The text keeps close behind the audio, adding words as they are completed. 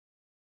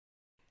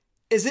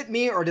Is it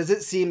me, or does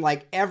it seem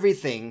like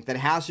everything that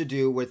has to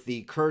do with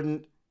the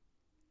current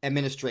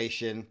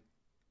administration,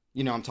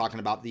 I'm talking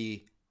about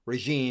the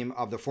regime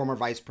of the former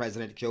Vice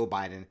President Joe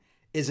Biden,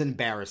 is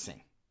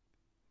embarrassing?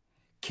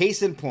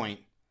 Case in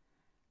point,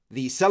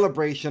 the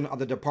celebration of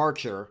the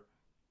departure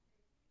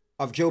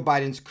of Joe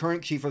Biden's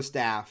current chief of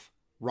staff,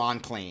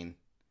 Ron Klain,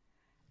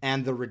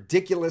 and the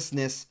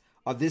ridiculousness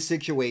of this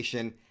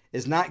situation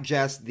is not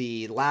just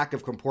the lack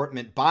of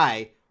comportment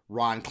by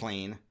Ron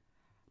Klain,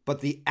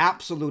 but the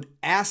absolute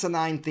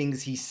asinine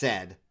things he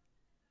said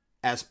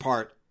as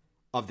part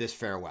of this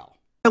farewell.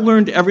 I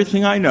learned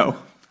everything I know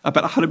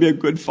about how to be a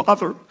good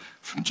father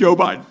from Joe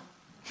Biden.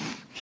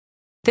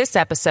 This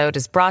episode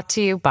is brought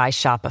to you by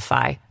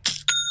Shopify.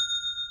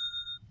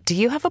 Do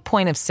you have a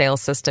point of sale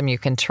system you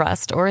can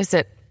trust, or is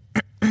it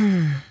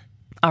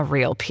a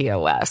real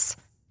POS?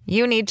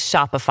 You need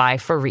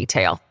Shopify for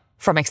retail.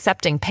 From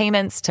accepting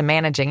payments to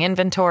managing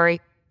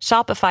inventory,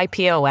 Shopify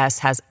POS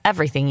has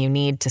everything you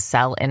need to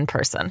sell in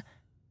person.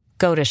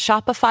 Go to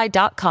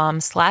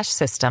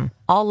shopify.com/system,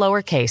 all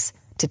lowercase,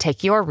 to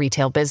take your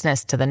retail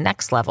business to the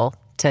next level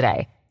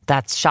today.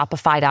 That's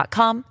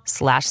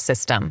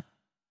shopify.com/system.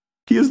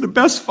 He is the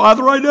best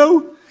father I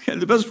know and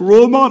the best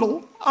role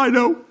model I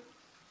know.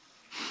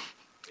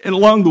 And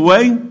along the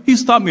way,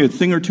 he's taught me a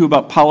thing or two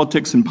about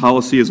politics and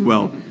policy as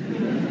well.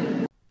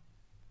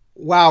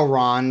 Wow,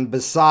 Ron,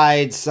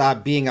 besides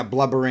being a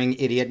blubbering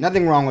idiot,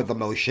 nothing wrong with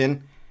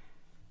emotion.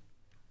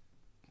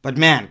 But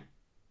man,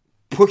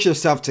 pull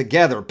yourself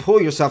together,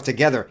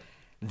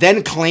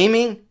 then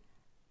claiming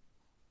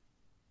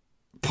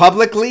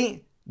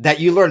publicly that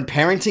you learned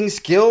parenting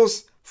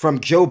skills from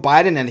Joe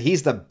Biden and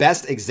he's the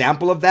best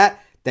example of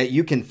that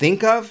you can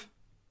think of?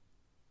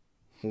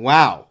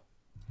 Wow.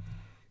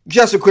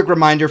 Just a quick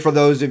reminder for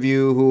those of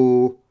you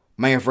who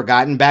may have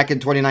forgotten, back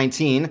in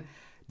 2019,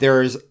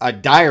 there's a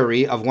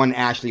diary of one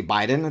Ashley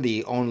Biden,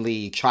 the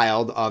only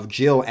child of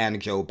Jill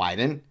and Joe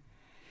Biden,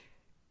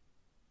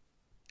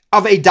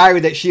 of a diary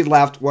that she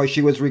left while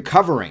she was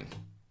recovering.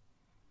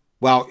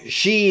 Well,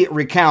 she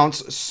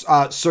recounts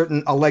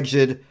certain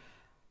alleged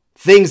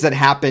things that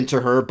happened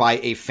to her by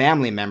a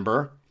family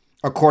member,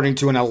 according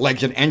to an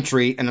alleged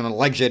entry in an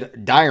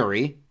alleged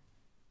diary.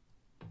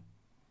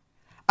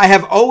 I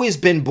have always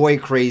been boy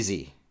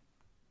crazy,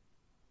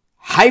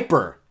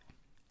 hyper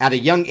at a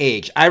young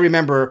age. I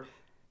remember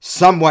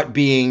somewhat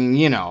being,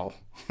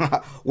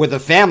 with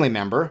a family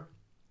member.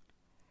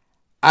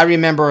 I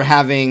remember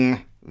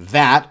having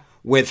that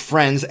with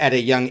friends at a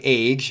young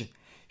age,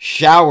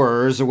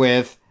 showers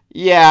with,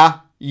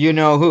 you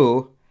know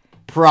who,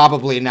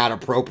 probably not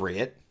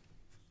appropriate.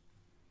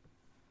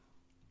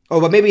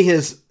 Oh, but maybe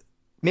his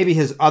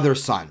other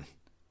son.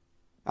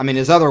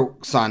 His other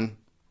son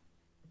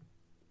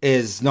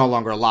is no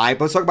longer alive,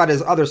 but let's talk about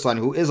his other son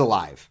who is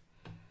alive.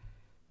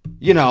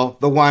 The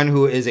one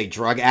who is a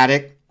drug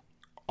addict,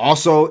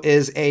 also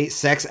is a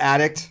sex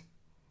addict,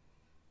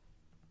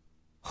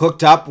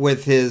 hooked up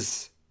with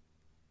his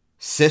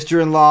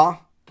sister-in-law,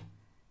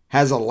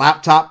 has a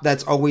laptop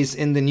that's always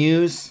in the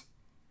news,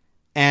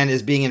 and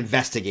is being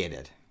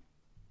investigated.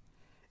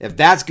 If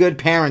that's good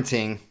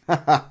parenting,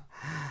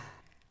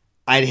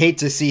 I'd hate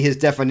to see his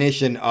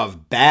definition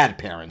of bad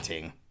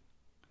parenting.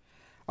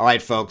 All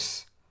right,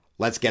 folks,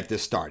 let's get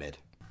this started.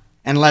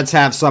 And let's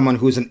have someone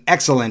who's an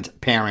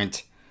excellent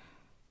parent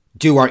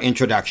do our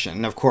introduction.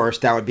 And of course,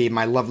 that would be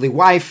my lovely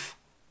wife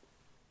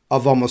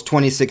of almost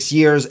 26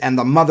 years and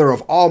the mother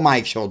of all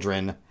my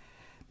children,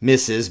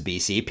 Mrs.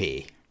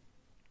 BCP.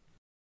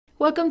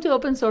 Welcome to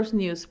Open Source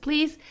News.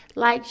 Please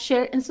like,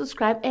 share, and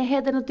subscribe, and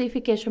hit the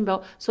notification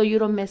bell so you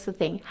don't miss a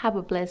thing. Have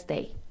a blessed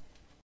day.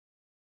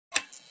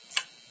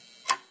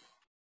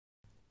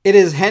 It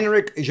is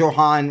Henrik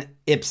Johan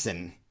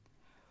Ibsen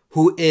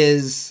who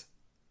is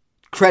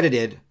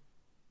credited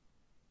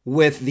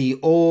with the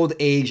old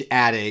age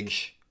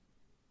adage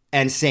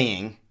and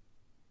saying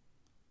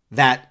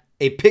that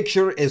a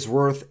picture is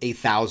worth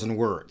 1,000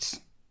 words.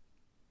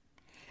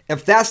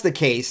 If that's the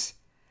case,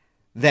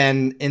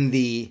 then in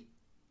the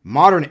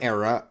modern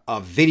era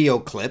of video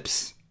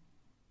clips,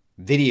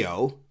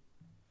 I've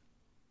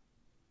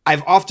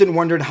often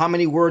wondered how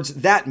many words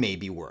that may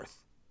be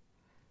worth.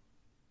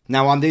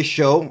 Now, on this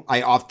show,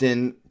 I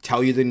often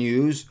tell you the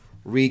news,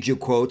 read you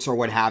quotes or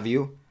what have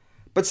you,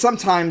 but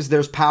sometimes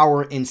there's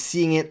power in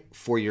seeing it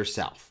for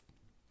yourself.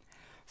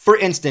 For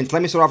instance,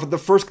 let me start off with the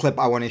first clip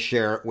I want to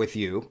share with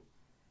you,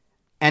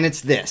 and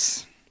it's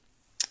this.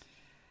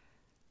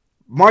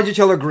 Marjorie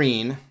Taylor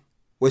Greene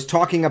was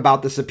talking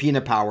about the subpoena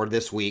power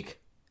this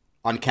week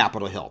on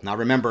Capitol Hill. Now,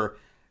 remember,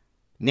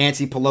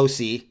 Nancy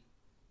Pelosi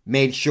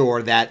made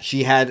sure that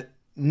she had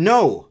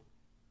no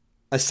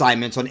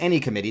assignments on any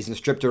committees and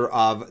stripped her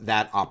of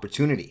that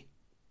opportunity.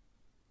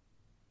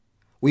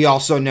 We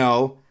also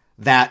know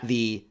that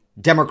the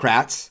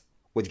Democrats,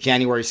 with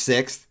January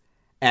 6th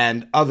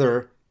and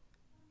other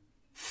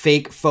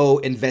fake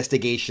faux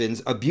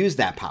investigations, abused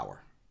that power.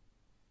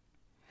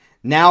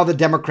 Now the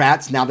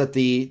Democrats, now that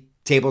the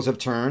tables have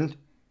turned,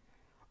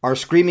 are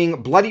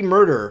screaming bloody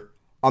murder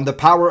on the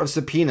power of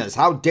subpoenas.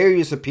 How dare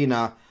you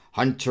subpoena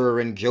Hunter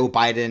and Joe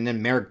Biden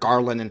and Merrick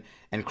Garland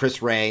and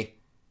Chris Wray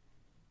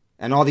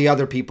and all the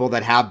other people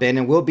that have been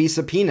and will be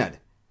subpoenaed,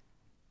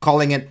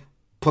 calling it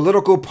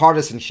political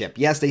partisanship.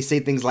 Yes, they say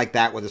things like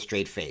that with a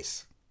straight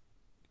face.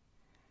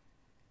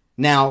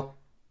 Now,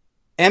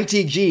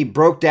 MTG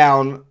broke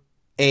down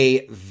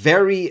a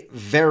very,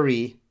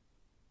 very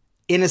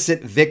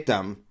innocent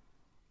victim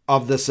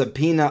of the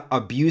subpoena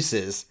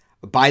abuses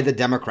by the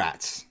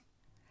Democrats.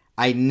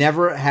 I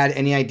never had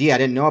any idea, I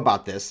didn't know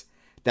about this,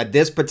 that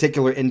this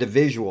particular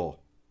individual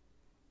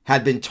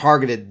had been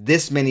targeted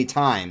this many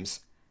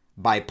times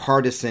by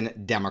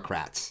partisan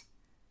Democrats.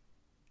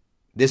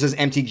 This is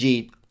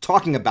MTG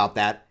talking about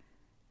that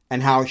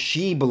and how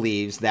she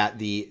believes that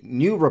the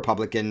new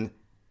Republican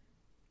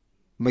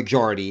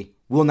majority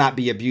will not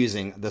be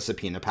abusing the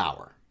subpoena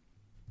power.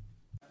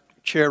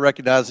 Chair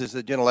recognizes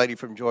the gentlelady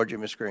from Georgia,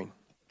 Ms. Green.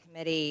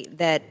 Committee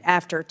that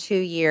after 2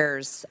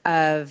 years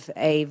of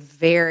a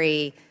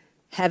very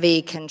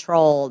heavy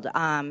controlled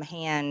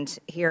hand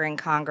here in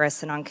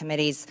Congress and on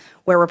committees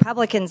where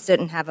Republicans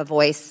didn't have a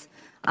voice,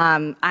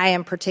 I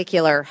in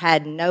particular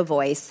had no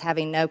voice,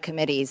 having no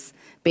committees,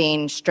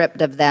 being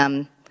stripped of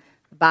them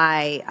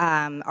by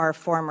our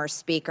former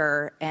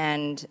Speaker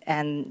and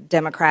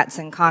Democrats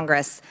in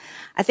Congress.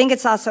 I think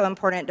it's also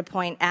important to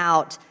point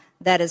out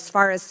that as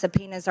far as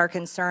subpoenas are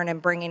concerned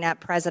and bringing up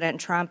President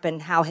Trump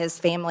and how his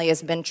family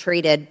has been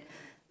treated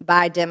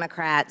by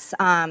Democrats,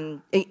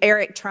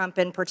 Eric Trump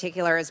in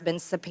particular has been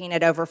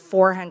subpoenaed over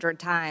 400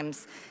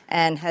 times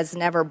and has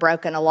never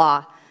broken a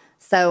law.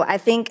 So I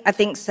think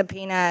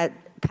subpoena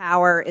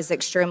power is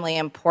extremely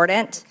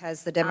important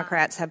because the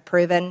Democrats have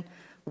proven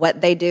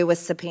what they do with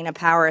subpoena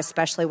power,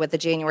 especially with the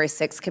January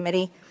 6th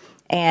committee.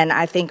 And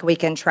I think we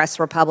can trust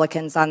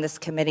Republicans on this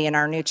committee and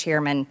our new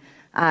chairman,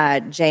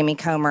 Jamie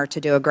Comer, to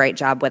do a great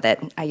job with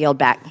it. I yield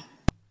back.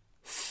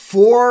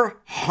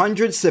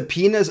 400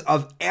 subpoenas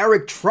of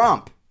Eric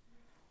Trump.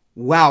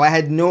 Wow, I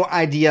had no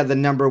idea the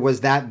number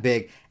was that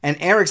big. And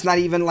Eric's not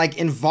even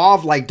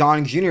involved like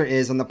Don Jr.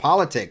 is in the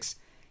politics.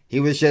 He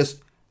was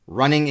just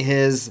running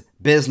his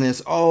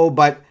business. Oh,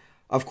 but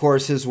of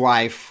course his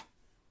wife,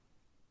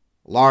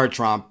 Laura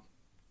Trump,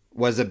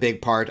 was a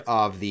big part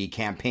of the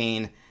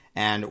campaign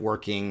and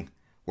working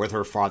with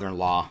her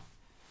father-in-law.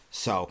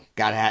 So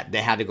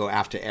they had to go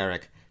after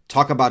Eric.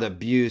 Talk about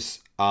abuse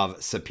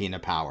of subpoena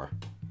power.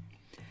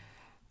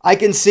 I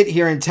can sit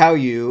here and tell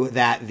you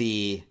that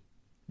the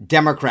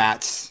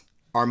Democrats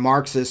are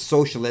Marxist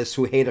socialists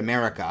who hate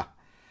America,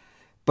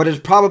 but it's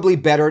probably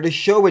better to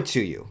show it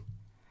to you.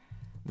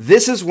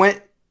 This is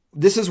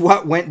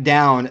what went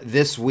down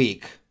this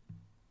week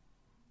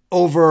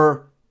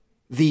over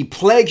the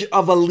Pledge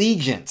of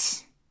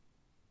Allegiance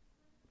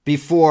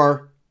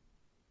before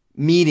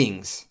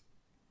meetings.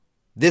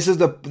 This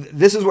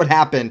is what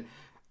happened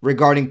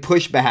regarding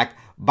pushback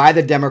by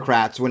the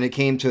Democrats when it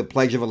came to the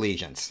Pledge of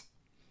Allegiance,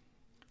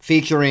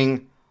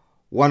 featuring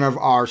one of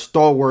our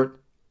stalwart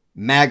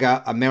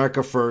MAGA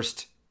America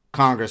First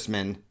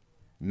Congressman,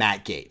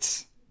 Matt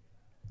Gaetz.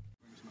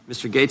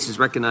 Mr. Gaetz is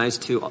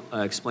recognized to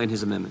explain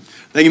his amendment.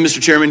 Thank you, Mr.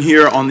 Chairman.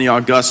 Here on the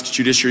august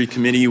Judiciary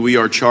Committee, we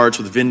are charged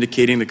with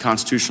vindicating the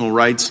constitutional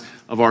rights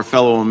of our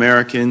fellow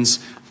Americans,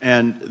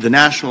 and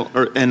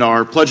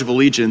our Pledge of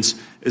Allegiance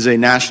is a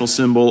national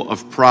symbol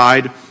of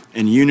pride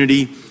and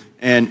unity.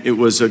 And it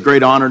was a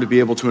great honor to be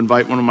able to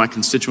invite one of my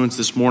constituents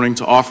this morning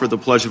to offer the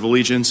Pledge of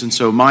Allegiance. And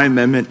so my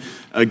amendment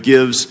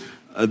gives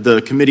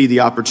the committee the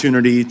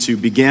opportunity to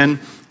begin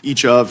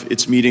each of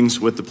its meetings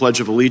with the Pledge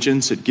of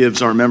Allegiance. It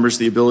gives our members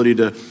the ability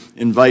to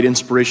invite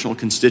inspirational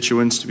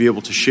constituents to be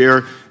able to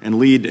share and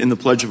lead in the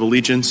Pledge of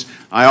Allegiance.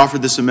 I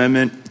offered this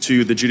amendment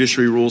to the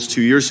Judiciary Rules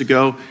 2 years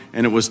ago,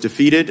 and it was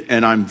defeated,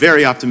 and I'm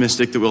very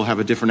optimistic that we'll have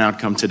a different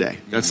outcome today.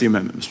 That's the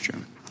amendment, Mr.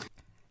 Chairman.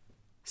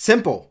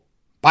 Simple,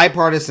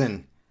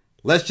 bipartisan.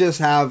 Let's just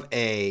have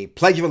a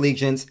Pledge of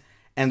Allegiance,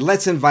 and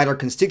let's invite our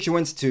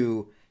constituents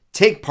to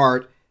take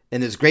part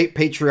in this great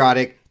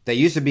patriotic, that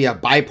used to be a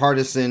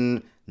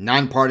bipartisan,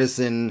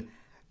 nonpartisan,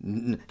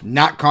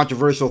 not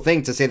controversial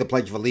thing to say the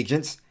Pledge of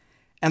Allegiance.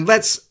 And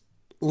let's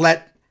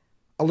let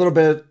a little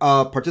bit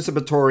of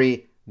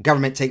participatory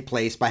government take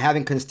place by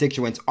having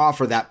constituents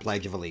offer that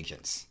Pledge of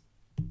Allegiance.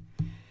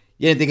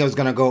 You didn't think it was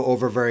going to go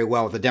over very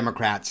well with the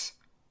Democrats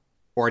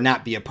or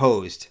not be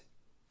opposed,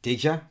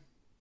 did you?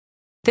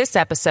 This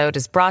episode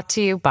is brought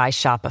to you by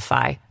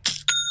Shopify.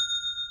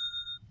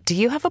 Do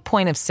you have a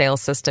point of sale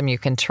system you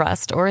can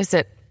trust, or is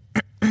it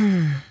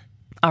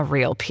a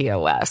real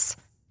POS?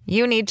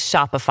 You need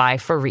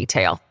Shopify for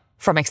retail.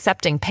 From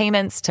accepting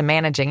payments to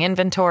managing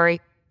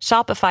inventory,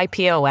 Shopify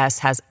POS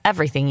has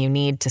everything you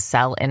need to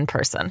sell in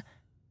person.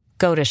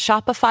 Go to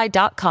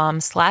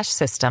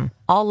shopify.com/system,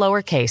 all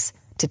lowercase,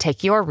 to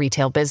take your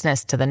retail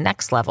business to the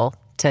next level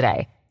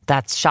today.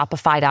 That's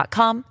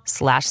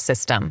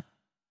shopify.com/system.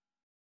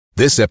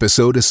 This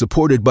episode is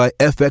supported by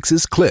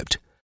FX's Clipped,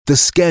 the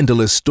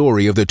scandalous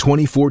story of the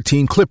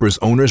 2014 Clippers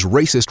owner's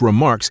racist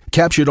remarks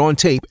captured on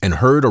tape and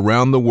heard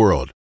around the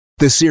world.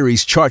 The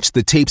series charts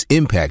the tape's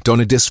impact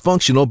on a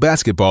dysfunctional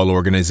basketball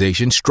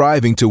organization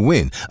striving to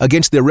win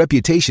against their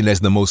reputation as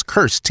the most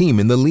cursed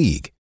team in the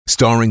league.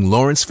 Starring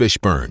Lawrence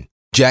Fishburne,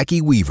 Jackie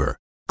Weaver,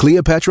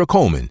 Cleopatra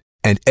Coleman,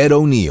 and Ed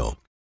O'Neill.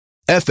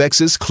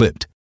 FX's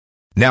Clipped.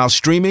 Now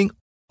streaming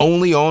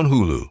only on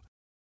Hulu.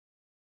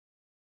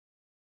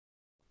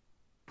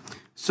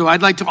 So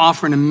I'd like to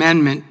offer an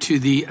amendment to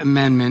the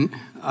amendment,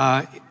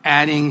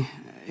 adding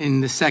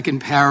in the second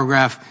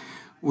paragraph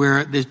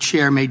where the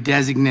chair may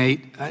designate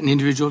an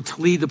individual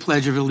to lead the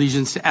Pledge of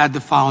Allegiance, to add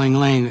the following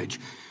language.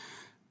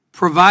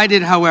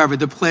 Provided, however,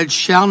 the pledge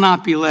shall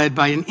not be led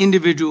by an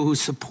individual who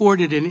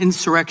supported an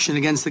insurrection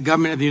against the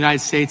government of the United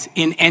States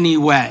in any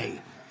way.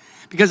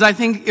 Because I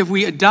think if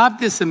we adopt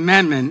this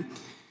amendment,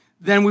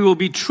 then we will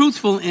be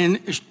truthful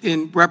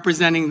in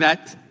representing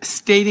that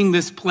stating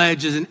this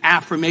pledge is an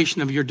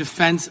affirmation of your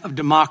defense of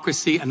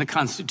democracy and the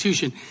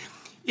Constitution.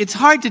 It's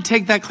hard to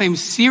take that claim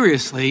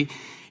seriously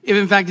if,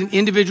 in fact, an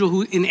individual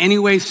who in any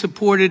way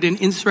supported an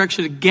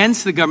insurrection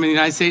against the government of the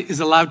United States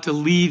is allowed to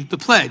lead the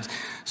pledge.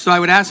 So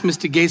I would ask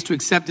Mr. Gaetz to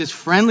accept this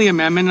friendly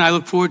amendment, and I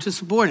look forward to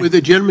supporting it. Would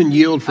the gentleman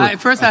yield for I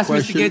first ask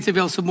question? Mr. Gaetz if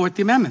he'll support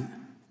the amendment.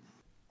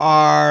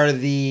 Are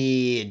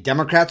the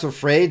Democrats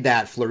afraid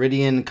that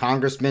Floridian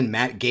Congressman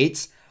Matt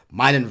Gaetz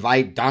might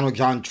invite Donald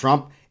John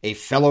Trump, a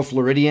fellow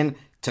Floridian,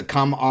 to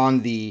come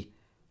on the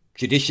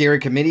Judiciary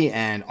Committee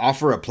and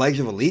offer a Pledge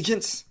of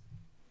Allegiance?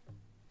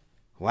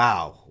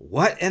 Wow,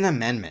 what an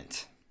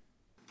amendment.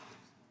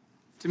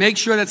 To make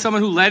sure that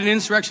someone who led an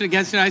insurrection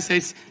against the United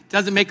States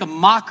doesn't make a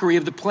mockery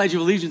of the Pledge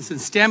of Allegiance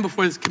and stand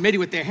before this committee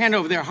with their hand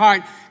over their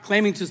heart,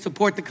 claiming to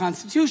support the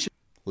Constitution.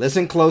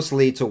 Listen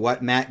closely to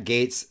what Matt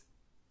Gaetz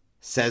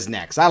says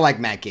next. I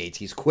like Matt Gaetz.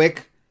 He's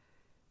quick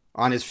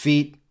on his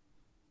feet.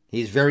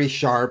 He's very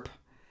sharp.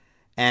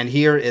 And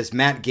here is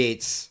Matt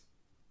Gaetz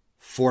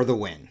for the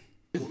win.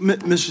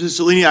 Mr.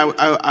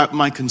 Cicilline,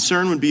 my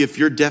concern would be if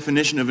your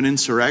definition of an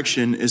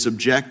insurrection is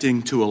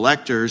objecting to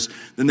electors,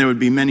 then there would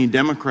be many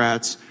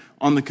Democrats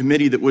on the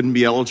committee that wouldn't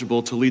be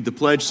eligible to lead the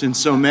pledge, since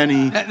so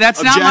many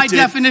That's objected. not my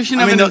definition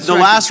of an insurrection. The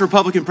last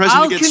Republican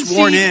president to get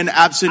sworn in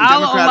absent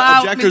Democrat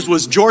objectors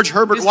was George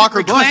Herbert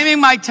Walker Bush.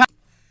 Reclaiming my time.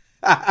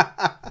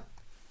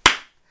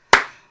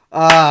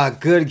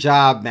 Good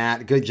job,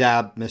 Matt. Good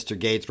job, Mr.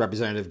 Gaetz,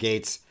 Representative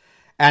Gaetz.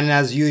 And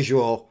as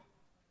usual,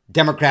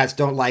 Democrats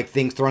don't like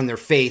things thrown in their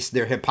face,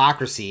 their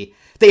hypocrisy.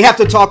 They have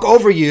to talk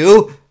over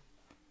you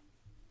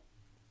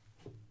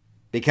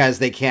because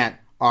they can't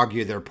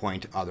argue their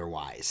point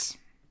otherwise.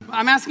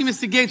 I'm asking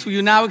Mr. Gaetz, will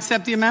you now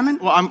accept the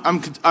amendment? Well,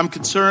 I'm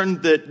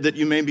concerned that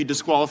you may be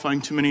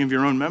disqualifying too many of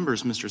your own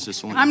members, Mr.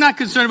 Cicilline. I'm not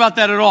concerned about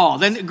that at all.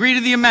 Then agree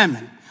to the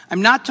amendment.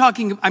 I'm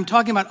talking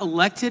about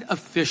elected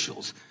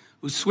officials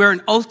who swear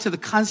an oath to the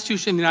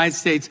Constitution of the United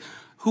States,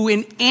 who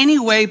in any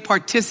way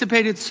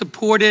participated,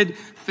 supported,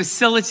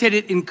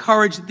 facilitated,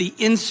 encouraged the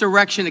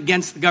insurrection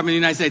against the government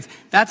of the United States.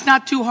 That's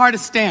not too hard a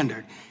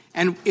standard.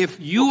 And if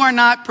you are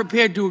not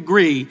prepared to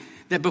agree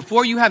that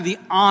before you have the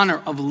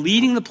honor of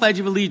leading the Pledge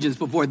of Allegiance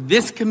before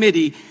this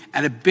committee,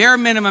 at a bare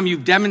minimum,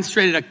 you've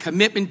demonstrated a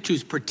commitment to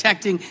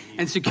protecting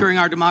and securing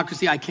our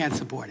democracy, I can't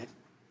support it.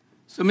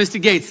 So,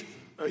 Mr. Gaetz,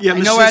 I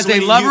know as a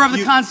lover of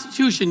the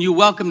Constitution, you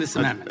welcome this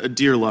amendment. A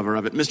dear lover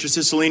of it. Mr.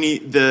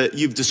 Cicilline,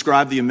 you've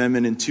described the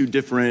amendment in two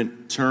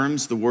different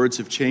terms. The words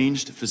have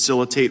changed.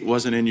 Facilitate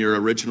wasn't in your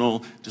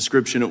original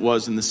description. It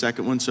was in the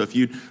second one. So if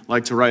you'd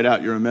like to write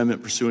out your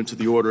amendment pursuant to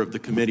the order of the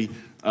committee,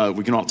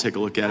 we can all take a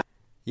look at it.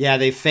 Yeah,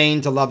 they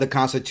feign to love the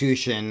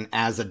Constitution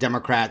as the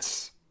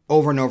Democrats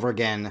over and over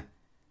again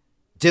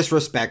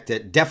disrespect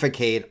it,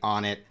 defecate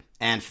on it,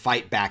 and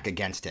fight back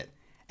against it.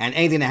 And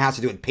anything that has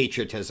to do with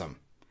patriotism.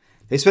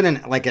 They spent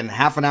in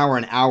half an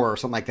hour or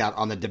something like that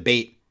on the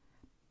debate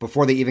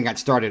before they even got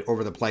started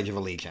over the Pledge of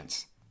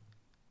Allegiance.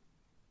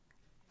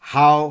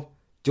 How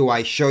do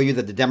I show you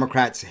that the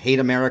Democrats hate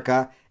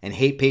America and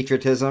hate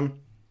patriotism?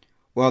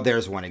 Well,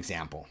 there's one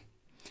example.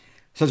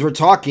 Since we're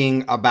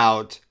talking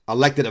about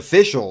elected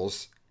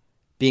officials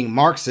being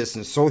Marxists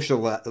and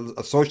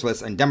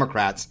socialists and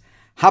Democrats,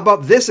 how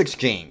about this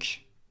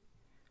exchange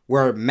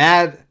where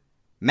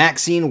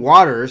Maxine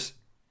Waters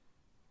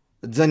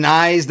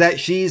denies that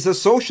she's a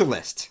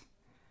socialist?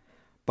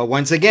 But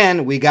once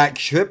again, we got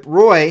Chip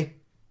Roy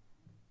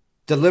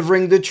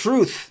delivering the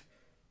truth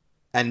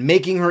and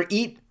making her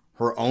eat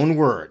her own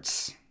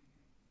words.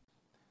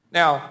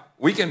 Now,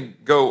 we can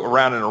go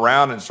around and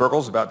around in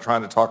circles about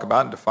trying to talk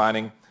about and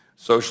defining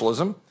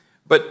socialism,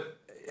 but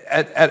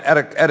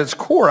at its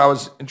core, I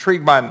was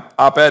intrigued by an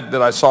op-ed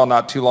that I saw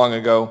not too long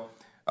ago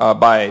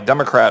by a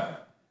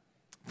Democrat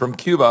from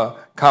Cuba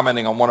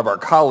commenting on one of our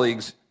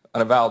colleagues,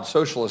 an avowed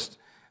socialist,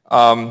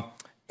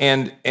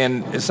 and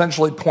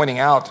essentially pointing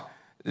out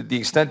the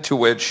extent to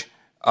which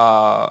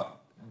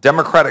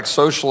democratic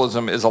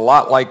socialism is a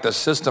lot like the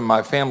system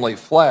my family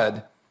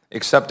fled,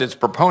 except its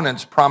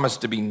proponents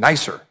promised to be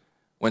nicer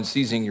when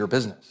seizing your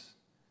business.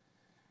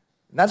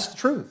 And that's the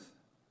truth.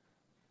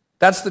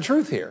 That's the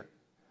truth here.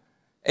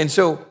 And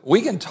so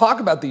we can talk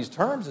about these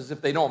terms as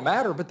if they don't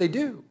matter, but they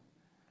do.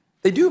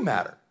 They do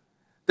matter.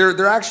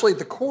 They're actually at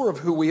the core of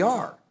who we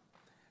are.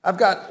 I've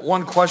got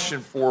one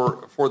question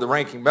for the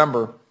ranking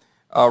member,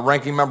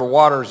 Ranking Member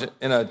Waters.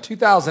 In a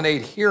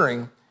 2008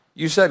 hearing,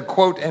 you said,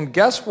 quote, "And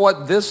guess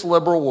what this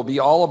liberal will be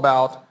all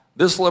about?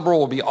 This liberal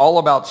will be all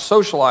about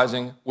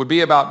socializing, would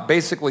be about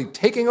basically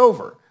taking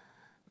over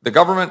the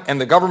government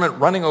and the government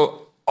running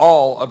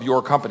all of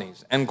your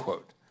companies," end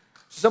quote.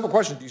 Simple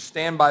question, do you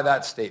stand by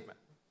that statement?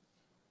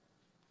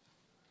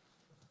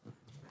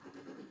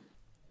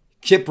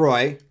 Chip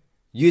Roy,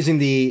 using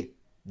the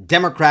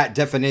Democrat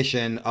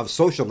definition of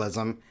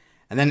socialism,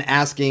 and then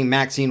asking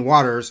Maxine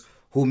Waters,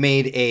 who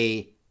made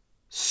a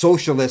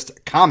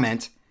socialist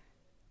comment,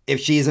 if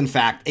she is in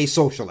fact a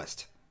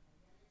socialist.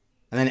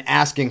 And then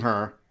asking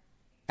her,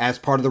 as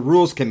part of the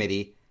Rules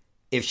Committee,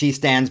 if she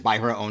stands by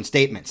her own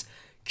statements.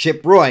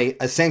 Chip Roy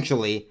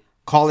essentially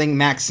calling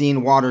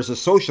Maxine Waters a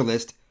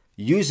socialist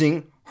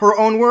using her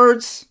own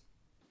words.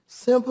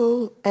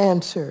 Simple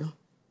answer.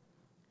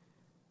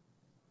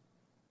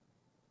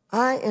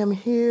 I am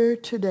here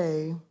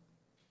today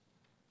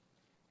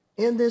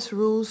in this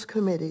Rules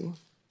Committee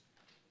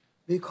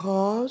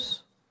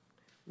because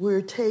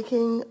we're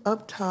taking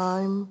up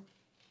time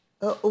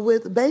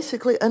with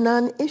basically a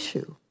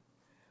non-issue.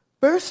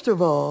 First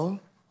of all,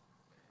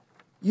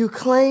 you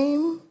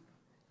claim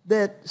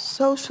that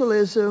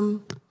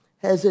socialism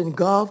has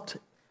engulfed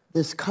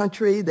this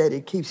country, that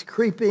it keeps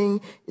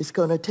creeping, it's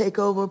going to take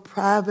over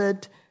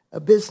private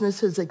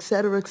businesses, et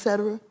cetera, et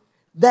cetera.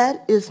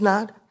 That is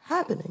not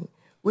happening.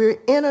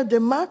 We're in a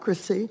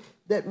democracy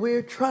that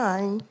we're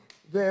trying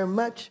very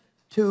much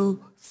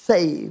to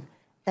save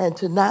and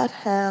to not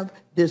have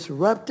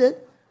disrupted,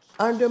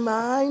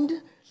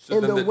 undermined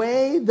in the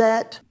way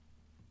that...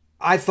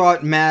 I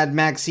thought Mad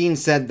Maxine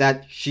said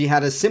that she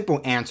had a simple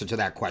answer to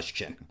that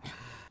question.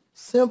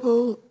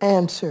 Simple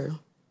answer.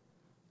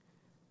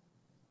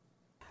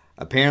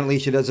 Apparently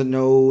she doesn't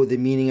know the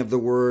meaning of the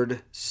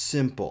word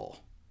simple.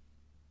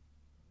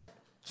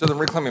 So then,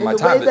 reclaiming my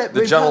time,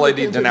 the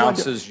gentlelady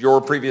denounces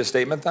your previous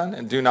statement then,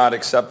 and do not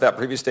accept that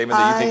previous statement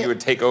that you think you would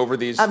take over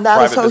these private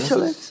businesses? I'm not a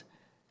socialist.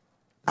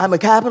 I'm a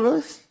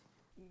capitalist.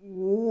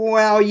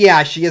 Well,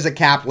 yeah, she is a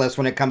capitalist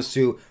when it comes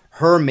to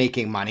her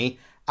making money.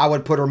 I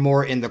would put her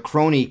more in the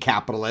crony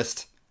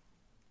capitalist,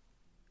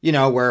 you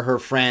know, where her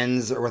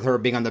friends, or with her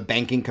being on the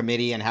banking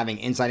committee and having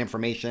inside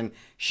information,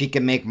 she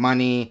can make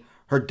money.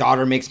 Her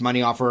daughter makes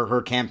money off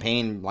her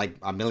campaign, like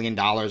 $1 million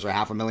or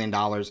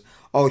 $500,000.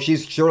 Oh,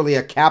 she's surely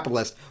a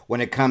capitalist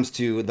when it comes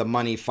to the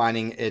money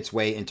finding its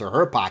way into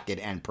her pocket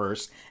and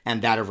purse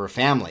and that of her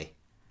family.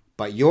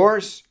 But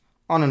yours?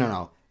 Oh,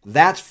 no.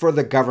 That's for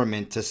the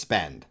government to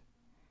spend.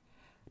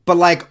 But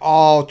like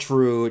all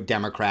true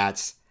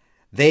Democrats,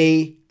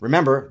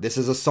 remember, this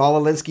is a Saul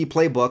Alinsky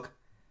playbook.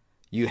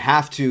 You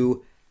have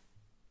to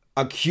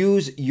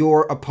accuse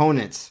your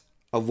opponents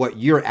of what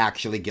you're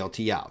actually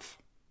guilty of.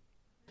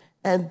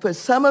 And for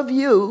some of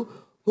you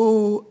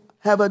who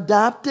have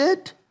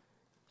adopted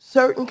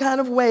certain kind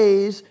of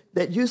ways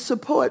that you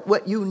support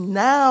what you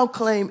now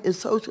claim is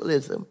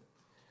socialism,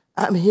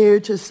 I'm here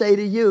to say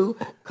to you,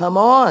 come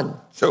on.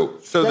 So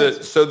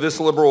this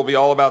liberal will be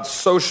all about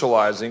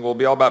socializing, will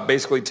be all about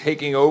basically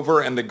taking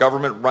over and the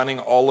government running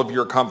all of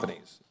your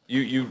companies.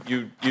 You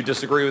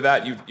disagree with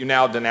that? You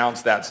now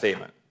denounce that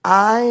statement.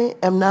 I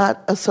am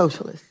not a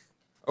socialist.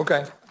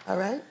 Okay. All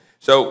right?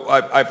 So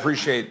I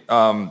appreciate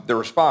the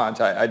response.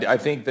 I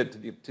think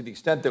that to the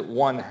extent that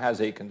one has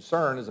a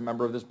concern as a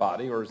member of this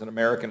body or as an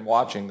American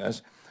watching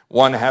this,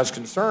 one has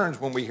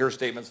concerns when we hear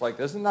statements like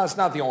this, and that's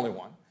not the only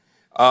one.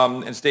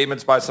 And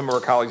statements by some of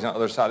our colleagues on the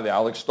other side of the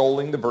aisle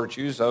extolling the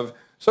virtues of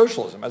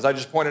socialism. As I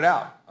just pointed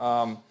out,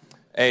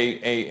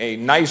 a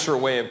nicer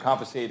way of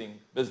confiscating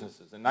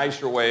businesses, a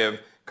nicer way of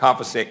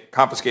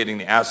confiscating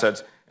the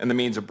assets and the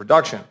means of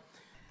production.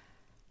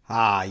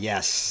 Ah,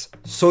 yes.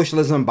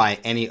 Socialism by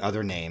any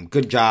other name.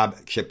 Good job,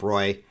 Chip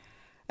Roy.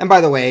 And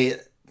by the way,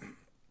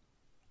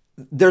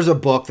 there's a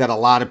book that a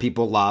lot of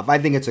people love. I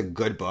think it's a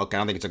good book. I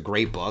don't think it's a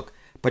great book,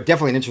 but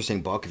definitely an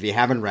interesting book. If you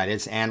haven't read it,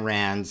 it's Ayn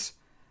Rand's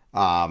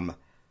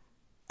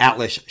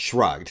Atlas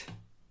Shrugged.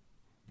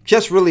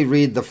 Just really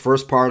read the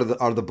first part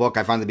of the book.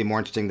 I find it to be more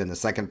interesting than the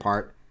second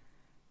part.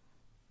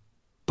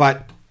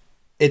 But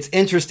it's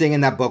interesting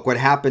in that book what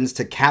happens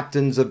to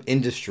captains of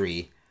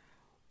industry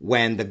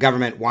when the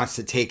government wants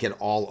to take it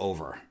all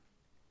over.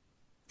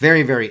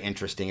 Very, very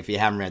interesting if you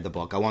haven't read the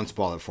book. I won't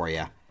spoil it for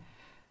you.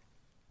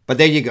 But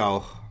there you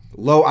go.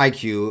 Low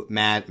IQ,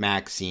 Mad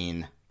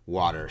Maxine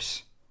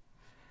Waters.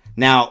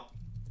 Now,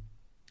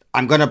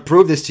 I'm going to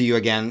prove this to you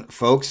again,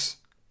 folks.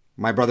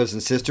 My brothers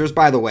and sisters,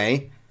 by the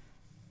way,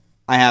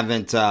 I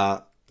haven't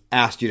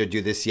asked you to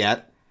do this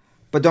yet.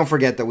 But don't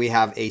forget that we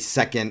have a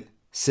second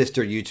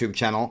sister YouTube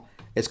channel.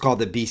 It's called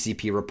the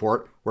BCP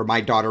Report, where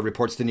my daughter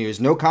reports the news.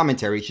 No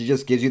commentary. She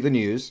just gives you the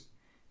news.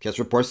 Just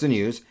reports the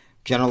news.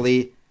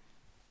 Generally,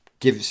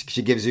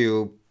 she gives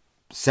you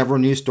several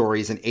news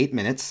stories in 8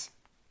 minutes.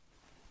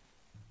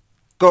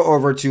 Go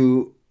over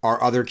to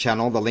our other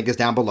channel. The link is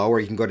down below,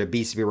 or you can go to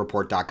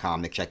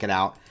bcpreport.com to check it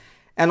out.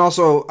 And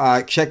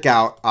also check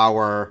out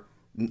our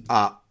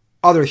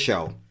other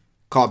show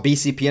called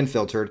BCP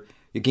Unfiltered.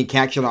 You can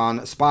catch it on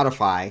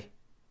Spotify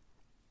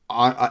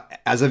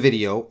as a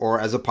video or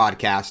as a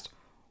podcast,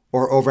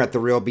 or over at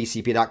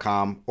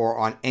therealbcp.com, or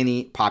on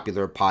any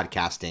popular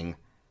podcasting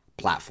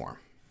platform.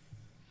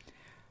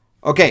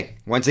 Okay,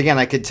 once again,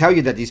 I could tell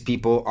you that these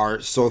people are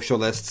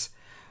socialists,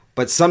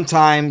 but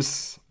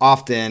sometimes,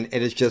 often,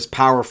 it is just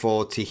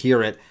powerful to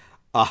hear it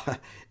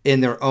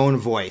in their own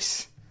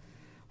voice.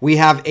 We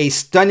have a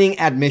stunning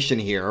admission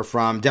here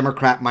from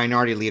Democrat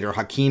Minority Leader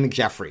Hakeem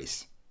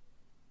Jeffries.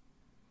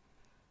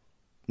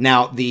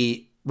 Now,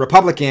 the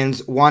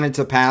Republicans wanted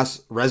to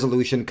pass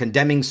resolution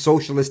condemning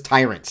socialist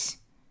tyrants.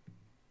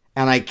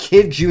 And I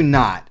kid you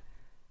not,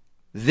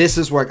 this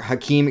is what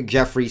Hakeem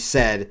Jeffries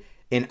said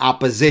in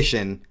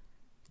opposition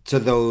to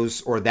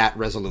those or that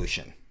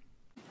resolution.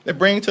 They're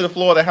bringing to the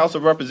floor of the House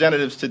of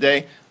Representatives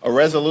today a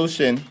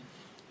resolution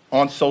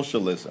on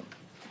socialism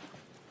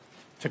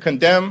to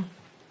condemn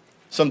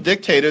some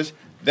dictators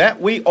that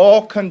we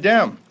all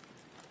condemn.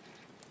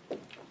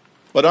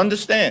 But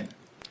understand,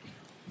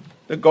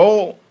 the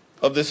goal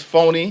of this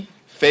phony,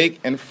 fake,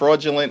 and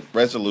fraudulent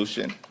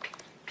resolution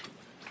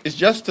is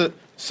just to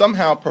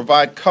somehow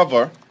provide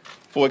cover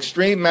for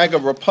extreme MAGA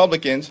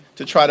Republicans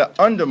to try to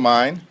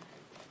undermine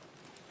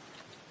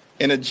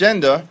an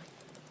agenda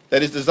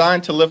that is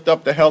designed to lift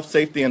up the health,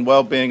 safety, and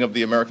well-being of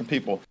the American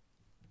people.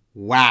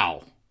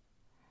 Wow.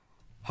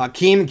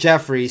 Hakeem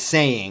Jeffries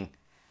saying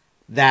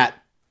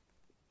that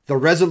the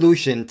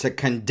resolution to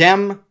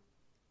condemn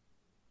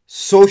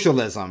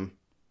socialism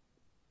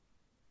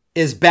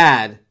is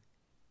bad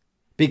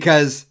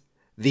because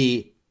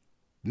the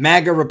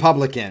MAGA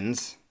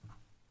Republicans,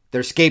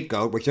 their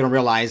scapegoat, which you don't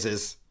realize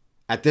is,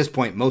 at this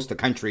point, most of the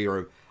country,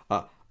 or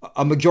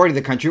a majority of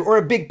the country, or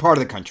a big part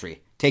of the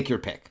country. Take your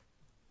pick.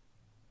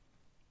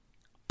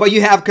 But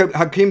you have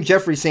Hakeem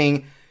Jeffries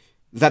saying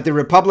that the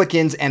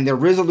Republicans and their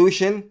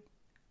resolution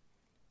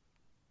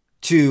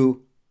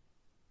to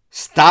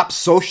stop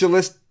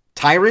socialist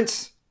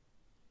tyrants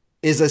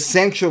is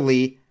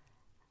essentially,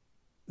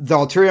 the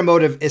ulterior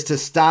motive is to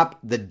stop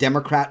the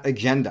Democrat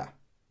agenda.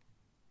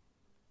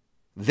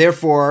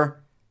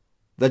 Therefore,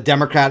 the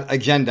Democrat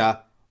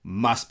agenda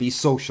must be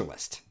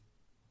socialist.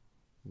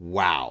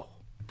 Wow.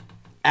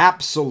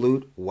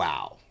 Absolute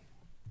wow.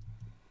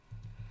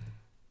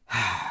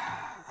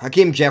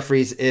 Hakeem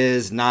Jeffries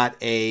is not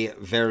a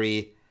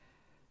very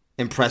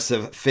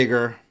impressive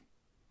figure.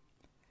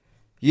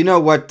 You know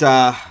what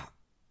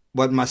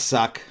must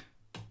suck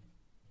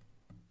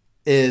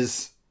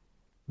is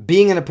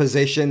being in a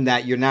position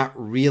that you haven't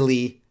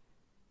really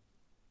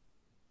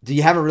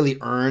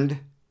earned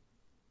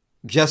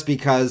just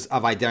because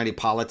of identity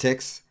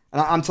politics.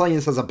 And I'm telling you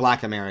this as a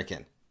Black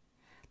American.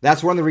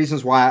 That's one of the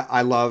reasons why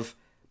I love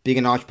being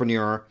an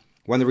entrepreneur.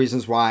 One of the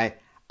reasons why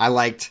I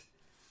liked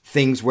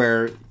things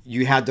where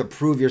you had to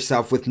prove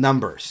yourself with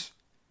numbers.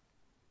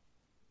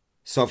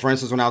 So, for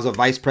instance, when I was a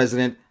vice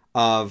president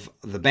of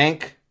the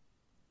bank,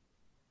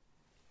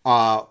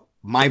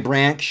 my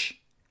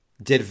branch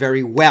did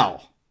very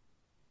well.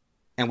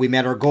 And we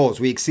met our goals.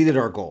 We exceeded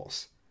our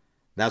goals.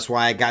 That's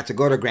why I got to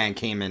go to Grand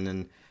Cayman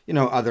and,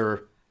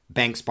 other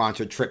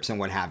bank-sponsored trips and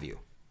what have you.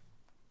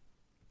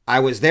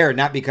 I was there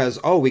not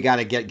because, we got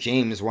to get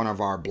James, one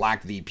of our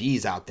Black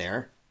VPs, out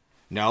there.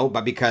 No,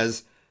 but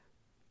because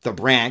the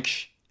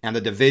branch and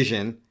the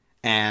division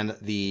and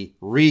the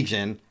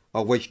region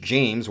of which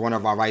James, one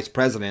of our vice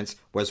presidents,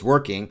 was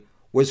working,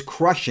 was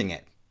crushing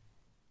it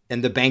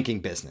in the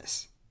banking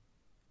business.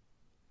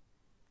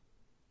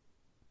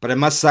 But it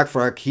must suck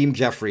for Hakeem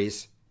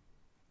Jeffries,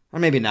 or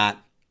maybe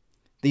not.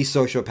 These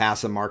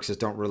sociopaths and Marxists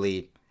don't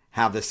really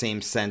have the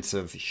same sense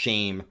of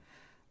shame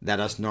that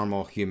us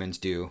normal humans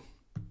do.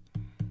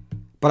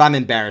 But I'm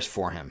embarrassed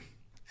for him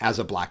as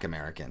a Black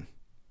American.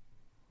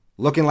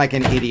 Looking like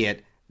an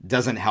idiot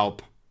doesn't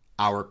help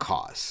our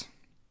cause.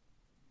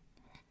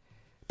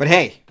 But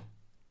hey,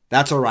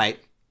 that's all right.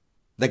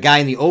 The guy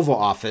in the Oval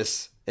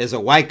Office is a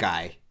white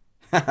guy,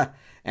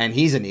 and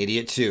he's an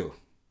idiot too.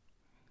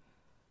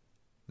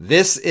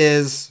 This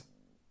is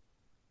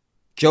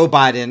Joe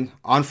Biden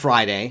on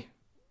Friday,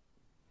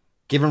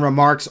 giving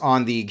remarks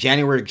on the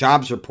January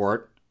jobs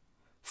report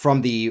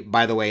from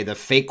by the way, the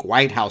fake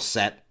White House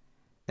set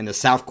in the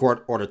South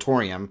Court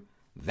Auditorium.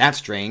 That's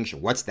strange.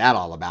 What's that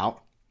all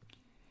about?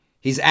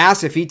 He's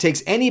asked if he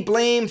takes any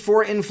blame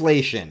for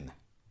inflation.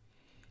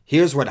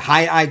 Here's what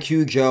high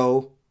IQ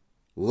Joe,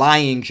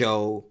 lying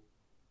Joe,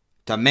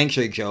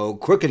 dementia Joe,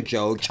 crooked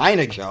Joe,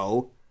 China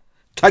Joe,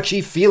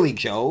 touchy-feely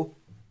Joe,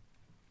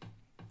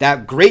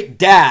 that great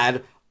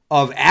dad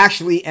of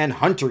Ashley and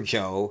Hunter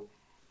Joe,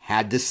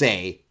 had to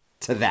say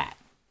to that.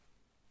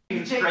 Do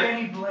you take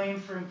any blame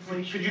for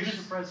inflation,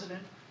 Mr.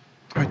 President?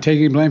 I take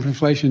any blame for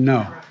inflation?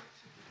 No.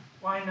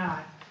 Why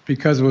not?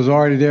 Because it was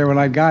already there when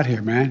I got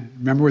here, man.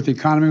 Remember what the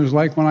economy was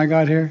like when I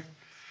got here?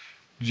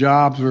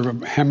 Jobs were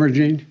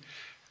hemorrhaging.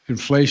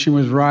 Inflation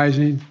was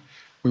rising.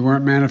 We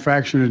weren't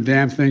manufacturing a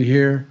damn thing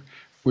here.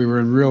 We were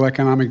in real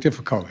economic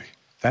difficulty.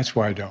 That's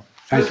why I don't.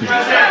 Thank you.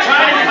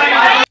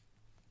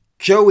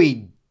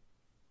 Joey,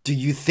 do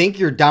you think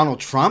you're Donald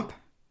Trump?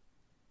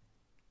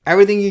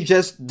 Everything you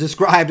just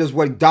described is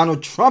what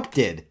Donald Trump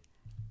did,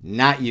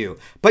 not you.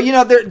 But,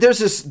 there's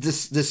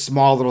this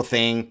small little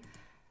thing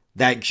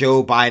that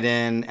Joe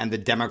Biden and the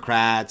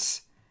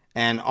Democrats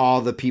and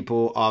all the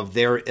people of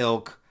their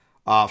ilk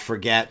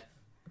forget.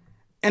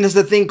 And it's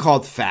the thing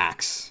called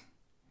facts.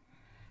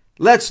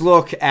 Let's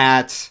look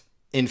at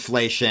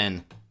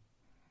inflation.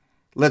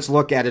 Let's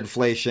look at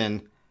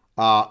inflation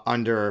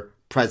under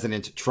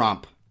President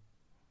Trump.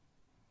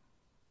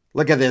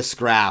 Look at this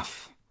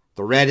graph.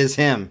 The red is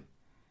him.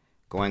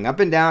 Going up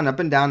and down, up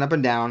and down, up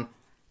and down.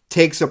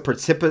 Takes a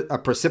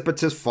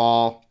precipitous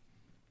fall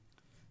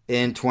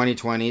in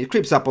 2020. It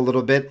creeps up a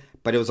little bit,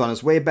 but it was on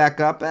its way back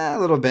up a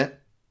little bit.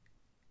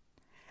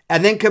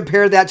 And then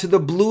compare that to the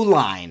blue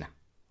line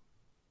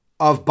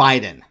of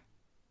Biden.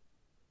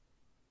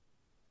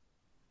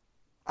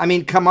 I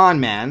mean, come on,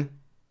 man.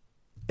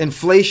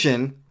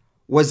 Inflation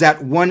was at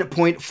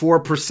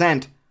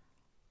 1.4%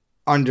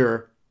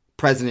 under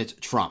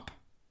President Trump.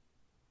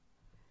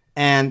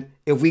 And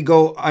if we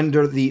go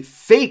under the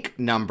fake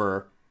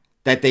number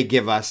that they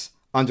give us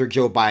under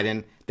Joe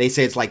Biden, they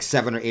say it's like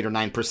 7 or 8 or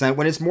 9%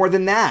 when it's more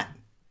than that.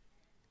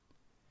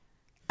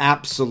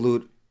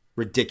 Absolute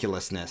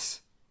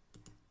ridiculousness.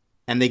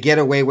 And they get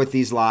away with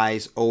these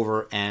lies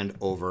over and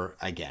over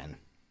again.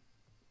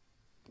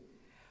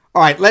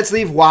 All right, let's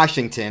leave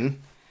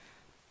Washington,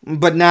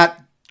 but not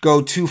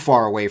go too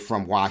far away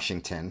from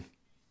Washington.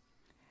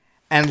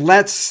 And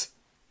let's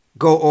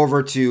go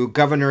over to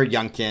Governor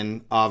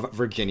Youngkin of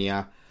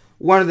Virginia,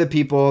 one of the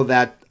people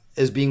that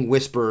is being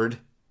whispered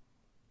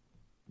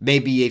may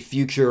be a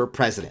future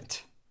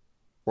president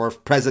or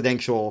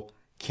presidential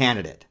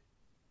candidate.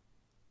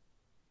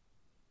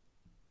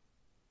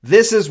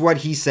 This is what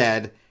he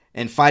said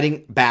in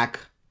fighting back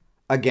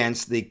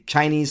against the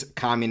Chinese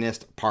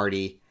Communist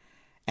Party,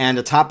 and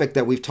a topic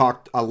that we've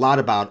talked a lot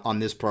about on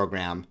this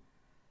program,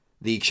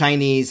 the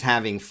Chinese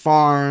having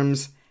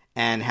farms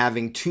and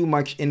having too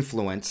much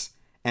influence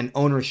and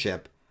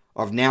ownership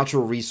of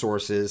natural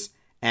resources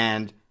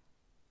and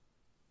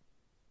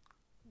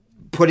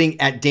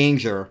putting at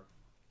danger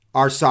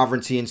our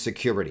sovereignty and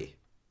security.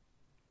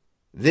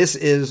 This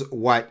is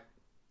what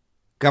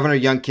Governor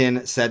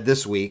Youngkin said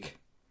this week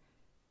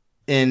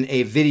in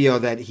a video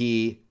that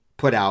he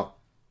put out,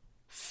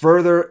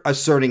 further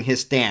asserting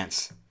his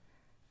stance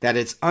that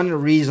it's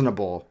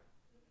unreasonable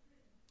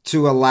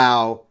to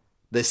allow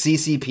the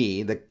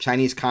CCP, the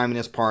Chinese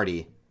Communist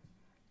Party,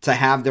 to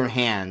have their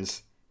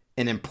hands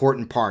in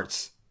important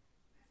parts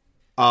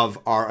of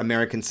our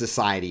American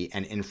society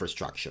and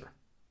infrastructure.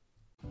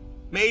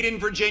 Made in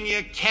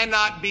Virginia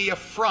cannot be a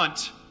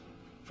front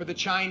for the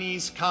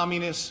Chinese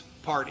Communist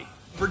Party.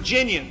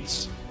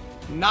 Virginians,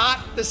 not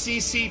the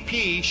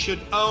CCP, should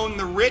own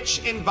the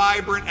rich and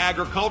vibrant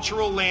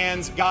agricultural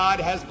lands God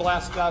has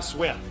blessed us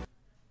with.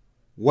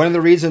 One of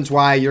the reasons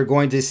why you're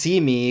going to see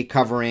me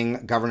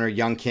covering Governor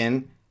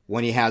Youngkin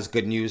when he has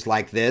good news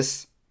like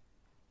this,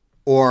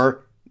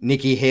 or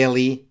Nikki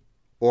Haley,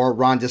 or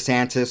Ron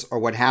DeSantis, or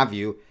what have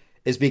you,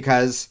 is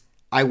because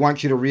I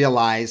want you to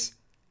realize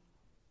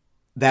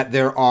that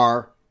there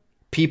are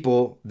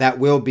people that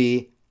will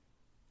be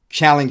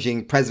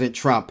challenging President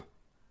Trump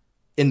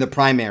in the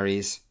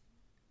primaries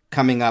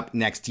coming up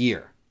next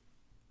year.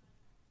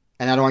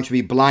 And I don't want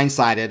you to be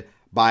blindsided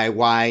by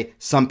why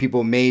some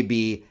people may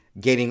be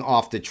getting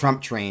off the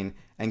Trump train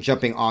and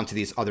jumping onto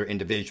these other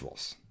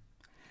individuals.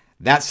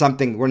 That's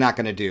something we're not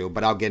going to do,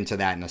 but I'll get into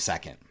that in a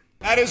second.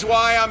 That is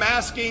why I'm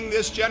asking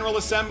this General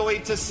Assembly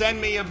to send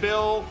me a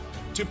bill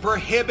to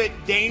prohibit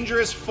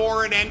dangerous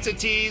foreign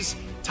entities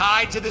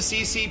tied to the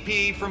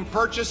CCP from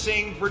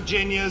purchasing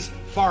Virginia's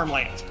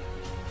farmland.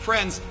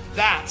 Friends,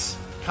 that's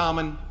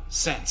common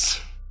sense.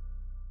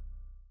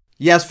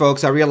 Yes,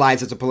 folks, I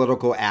realize it's a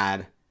political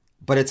ad,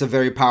 but it's a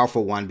very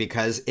powerful one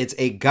because it's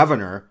a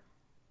governor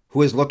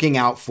who is looking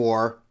out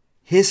for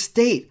his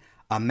state.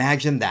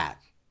 Imagine that.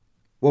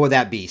 What would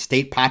that be?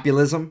 State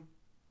populism?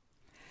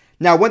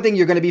 Now, one thing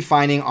you're going to be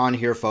finding on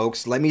here,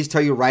 folks, let me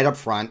tell you right up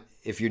front,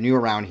 if you're new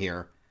around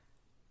here,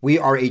 we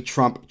are a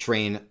Trump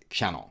train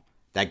channel.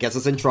 That gets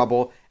us in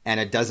trouble, and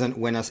it doesn't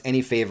win us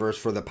any favors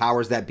for the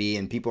powers that be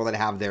and people that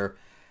have their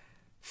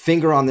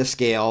finger on the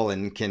scale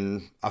and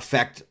can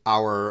affect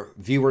our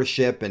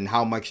viewership and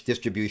how much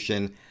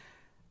distribution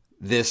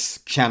this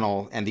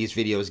channel and these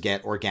videos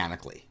get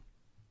organically.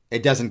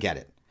 It doesn't get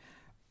it.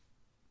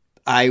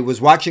 I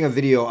was watching a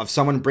video of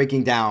someone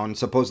breaking down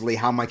supposedly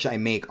how much I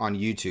make on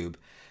YouTube.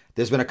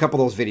 There's been a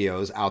couple of those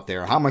videos out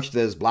there. How much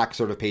does Black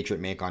Sort of Patriot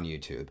make on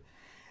YouTube?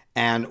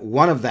 And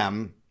one of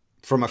them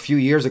from a few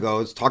years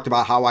ago talked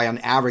about how I on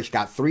average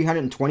got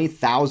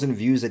 320,000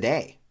 views a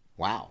day.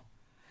 Wow.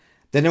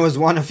 Then there was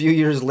one a few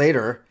years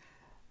later,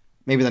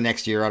 maybe the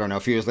next year, I don't know,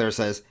 a few years later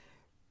says,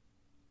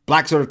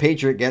 Black Sort of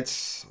Patriot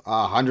gets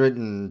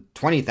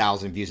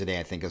 120,000 views a day,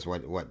 I think is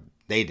what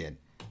they did.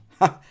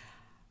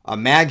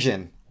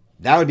 Imagine.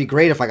 That would be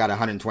great if I got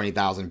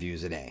 120,000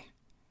 views a day.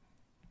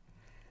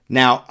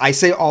 Now, I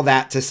say all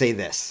that to say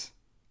this.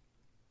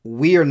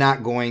 We are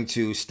not going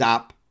to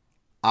stop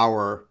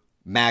our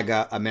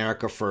MAGA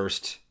America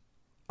First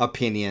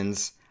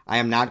opinions, I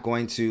am not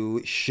going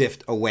to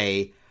shift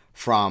away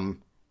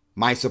from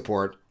my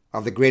support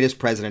of the greatest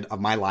president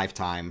of my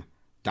lifetime,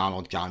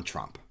 Donald John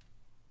Trump.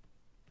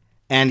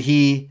 And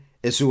he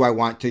is who I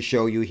want to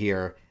show you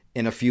here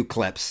in a few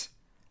clips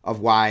of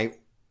why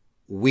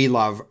we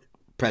love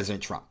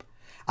President Trump.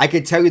 I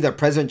could tell you that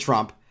President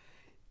Trump,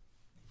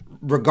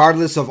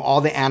 regardless of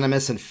all the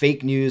animus and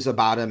fake news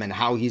about him and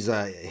how he's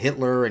a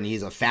Hitler and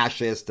he's a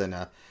fascist and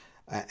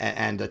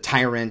a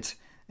tyrant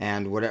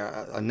and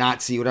whatever, a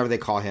Nazi, whatever they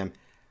call him,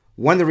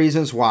 one of the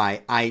reasons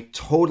why I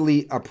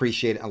totally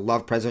appreciate and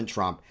love President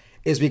Trump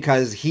is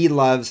because he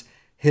loves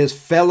his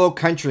fellow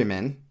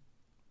countrymen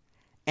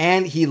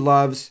and he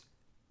loves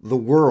the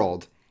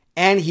world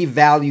and he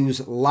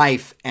values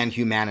life and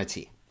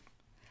humanity.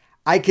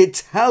 I could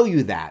tell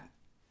you that.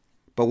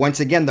 But once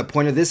again, the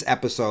point of this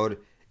episode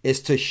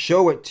is to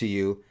show it to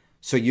you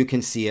so you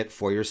can see it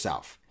for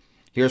yourself.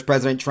 Here's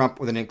President Trump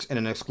with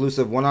an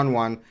exclusive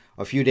one-on-one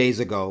a few days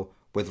ago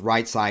with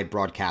Right Side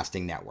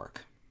Broadcasting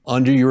Network.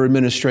 Under your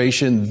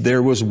administration,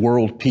 there was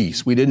world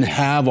peace. We didn't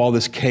have all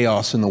this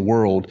chaos in the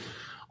world.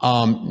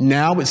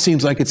 Now it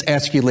seems like it's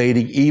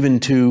escalating even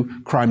to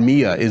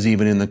Crimea is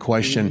even in the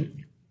question.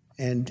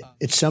 And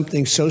it's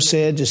something so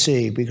sad to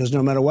see because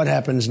no matter what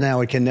happens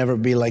now, it can never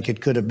be like it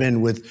could have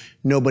been with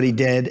nobody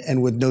dead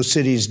and with no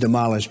cities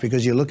demolished.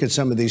 Because you look at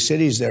some of these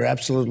cities, they're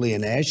absolutely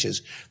in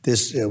ashes.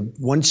 This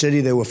one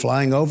city, they were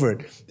flying over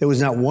it. There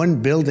was not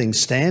one building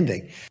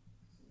standing.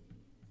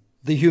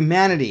 The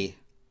humanity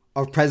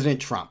of President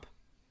Trump.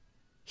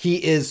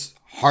 He is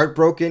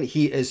heartbroken.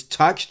 He is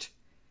touched.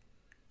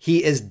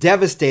 He is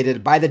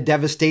devastated by the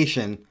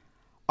devastation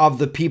of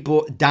the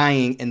people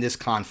dying in this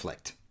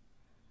conflict.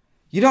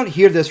 You don't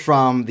hear this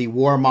from the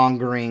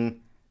warmongering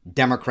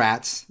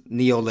Democrats,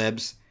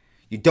 neolibs.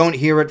 You don't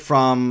hear it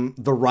from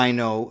the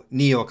rhino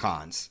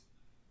neocons.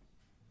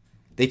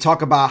 They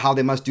talk about how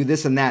they must do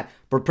this and that.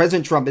 But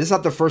President Trump, this is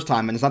not the first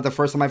time, and it's not the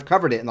first time I've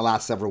covered it in the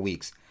last several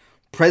weeks.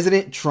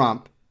 President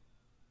Trump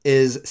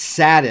is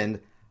saddened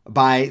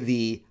by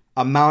the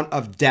amount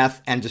of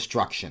death and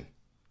destruction.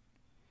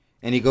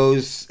 And he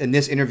goes in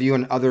this interview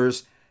and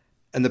others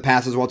in the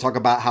past as well talk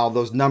about how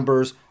those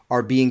numbers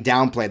are being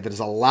downplayed. There's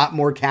a lot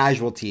more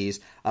casualties,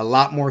 a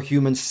lot more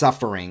human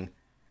suffering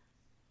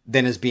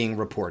than is being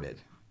reported.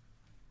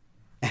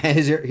 And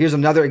here's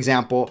another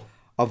example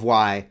of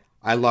why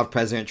I love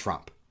President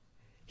Trump.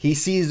 He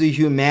sees the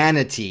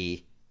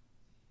humanity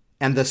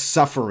and the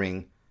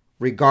suffering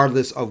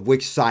regardless of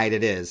which side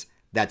it is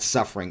that's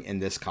suffering in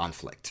this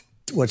conflict.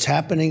 What's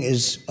happening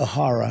is a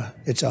horror.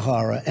 It's a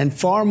horror. And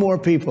far more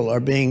people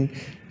are being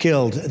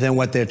killed than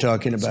what they're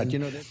talking about. You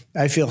know,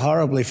 I feel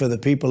horribly for the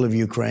people of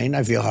Ukraine.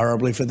 I feel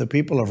horribly for the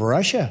people of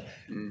Russia.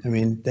 I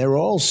mean,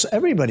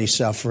 everybody's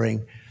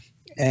suffering,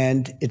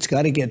 and it's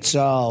got to get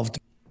solved.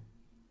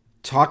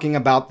 Talking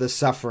about the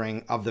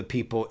suffering of the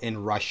people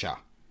in Russia.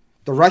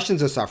 The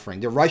Russians are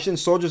suffering. The Russian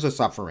soldiers are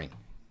suffering.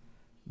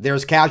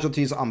 There's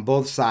casualties on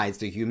both sides.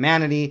 The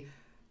humanity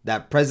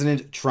that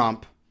President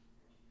Trump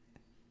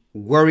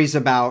worries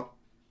about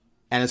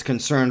and is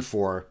concerned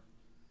for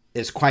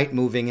is quite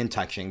moving and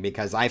touching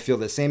because I feel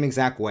the same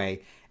exact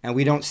way, and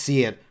we don't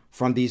see it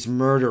from these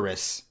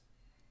murderous,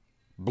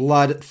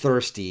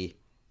 bloodthirsty,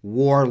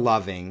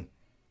 war-loving,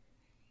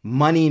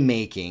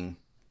 money-making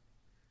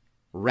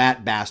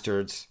rat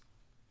bastards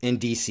in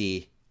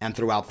D.C. and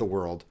throughout the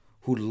world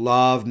who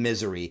love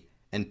misery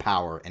and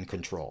power and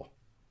control.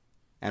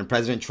 And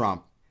President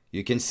Trump,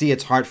 you can see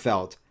it's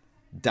heartfelt,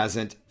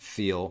 doesn't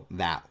feel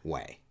that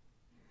way.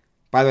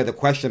 By the way, the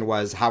question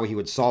was how he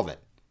would solve it.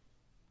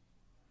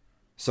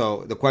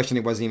 So the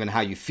question wasn't even how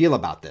you feel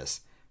about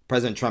this.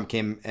 President Trump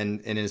came in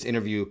his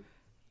interview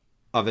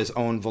of his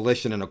own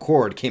volition and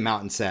accord, came out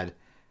and said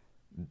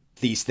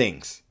these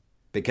things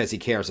because he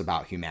cares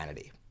about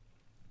humanity.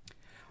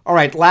 All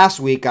right, last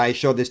week, I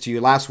showed this to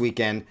you last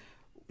weekend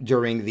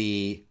during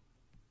the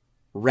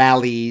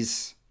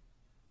rallies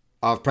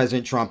of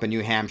President Trump in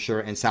New Hampshire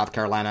and South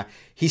Carolina.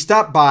 He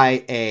stopped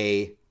by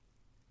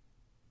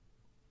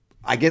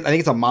I think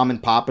it's a mom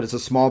and pop, but it's a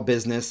small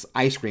business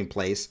ice cream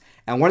place.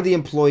 And one of the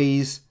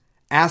employees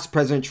asked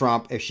President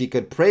Trump if she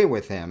could pray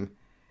with him.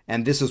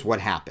 And this is what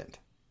happened.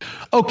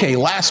 Okay,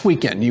 last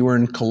weekend you were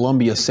in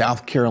Columbia,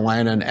 South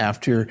Carolina, and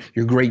after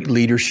your great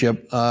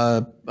leadership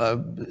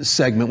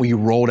segment where you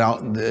rolled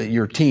out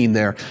your team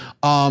there,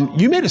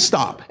 you made a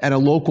stop at a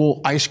local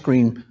ice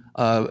cream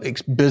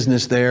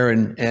business there,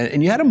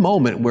 and you had a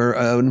moment where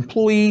an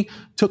employee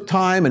took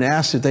time and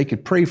asked if they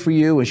could pray for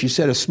you, and she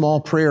said a small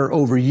prayer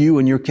over you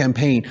and your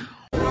campaign.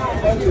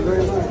 Thank you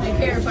very much. You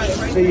care if I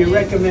pray? So you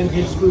recommend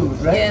his food,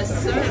 right?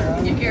 Yes,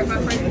 sir. You care if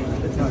I pray?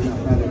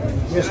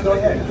 Yes, go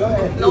ahead. Go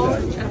ahead. Lord,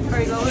 I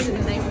pray, Lord, in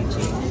the name of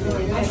Jesus,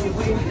 as you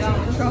lead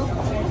Donald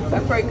Trump, I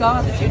pray,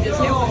 God, that you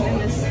just help him in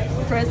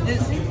this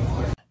presidency.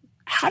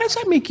 How does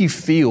that make you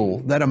feel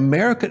that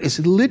America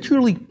is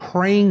literally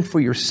praying for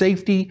your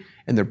safety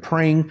and they're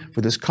praying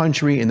for this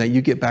country and that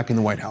you get back in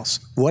the White House?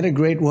 What a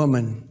great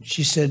woman.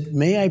 She said,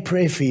 may I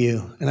pray for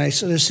you? And I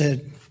sort of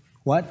said,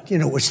 What? You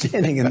know, we're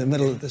standing in the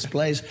middle of this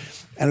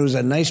place, and it was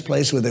a nice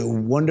place with a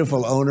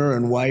wonderful owner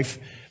and wife,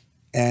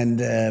 and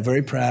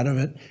very proud of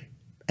it,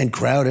 and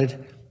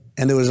crowded.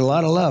 And there was a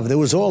lot of love. There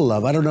was all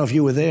love. I don't know if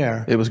you were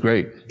there. It was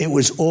great. It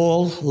was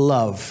all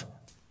love.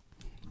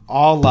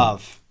 All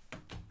love.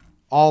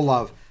 All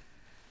love.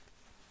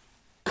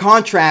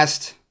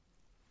 Contrast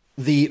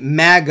the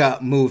MAGA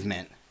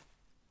movement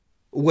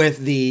with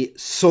the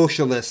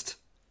Socialist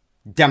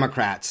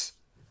Democrats.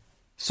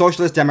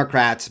 Socialist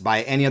Democrats,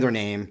 by any other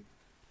name,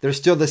 they're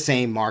still the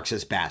same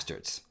Marxist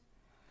bastards.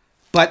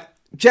 But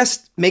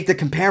just make the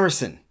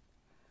comparison.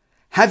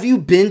 Have you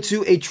been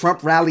to a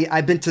Trump rally?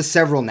 I've been to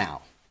several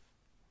now.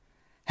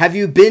 Have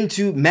you been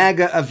to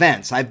MAGA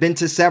events? I've been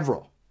to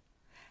several.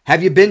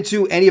 Have you been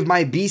to any of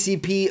my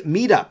BCP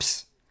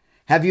meetups?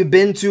 Have you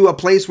been to a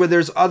place where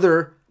there's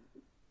other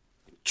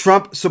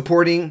Trump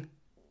supporting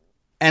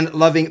and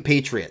loving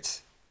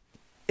patriots?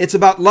 It's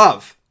about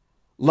love.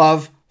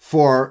 Love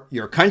for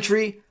your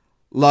country,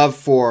 love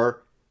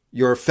for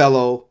your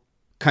fellow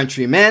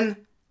countrymen.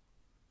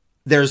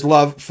 There's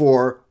love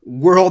for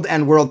world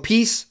and world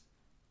peace,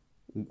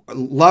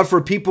 love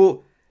for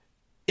people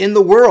in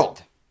the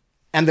world.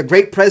 And the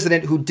great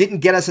president who didn't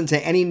get us into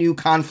any new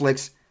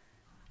conflicts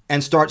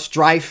and start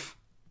strife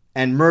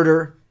and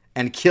murder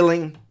and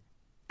killing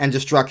and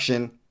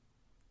destruction.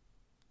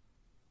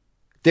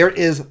 There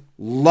is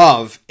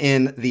love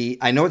in the,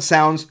 I know it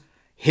sounds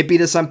hippie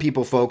to some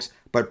people, folks,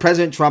 but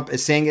President Trump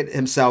is saying it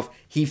himself.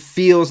 He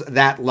feels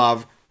that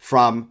love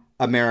from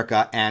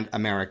America and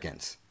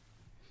Americans.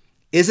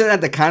 Isn't that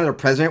the kind of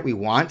president we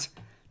want?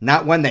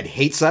 Not one that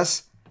hates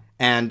us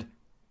and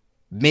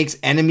makes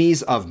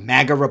enemies of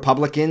MAGA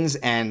Republicans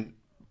and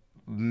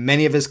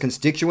many of his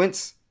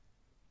constituents?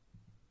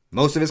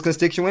 Most of his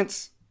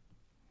constituents?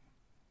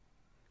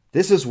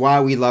 This is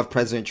why we love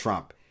President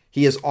Trump.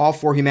 He is all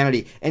for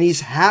humanity, and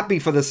he's happy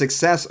for the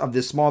success of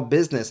this small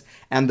business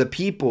and the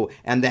people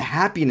and the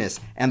happiness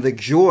and the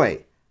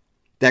joy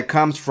that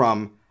comes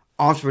from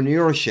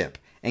entrepreneurship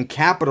and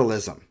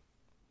capitalism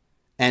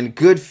and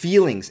good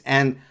feelings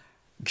and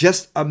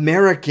just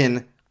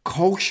American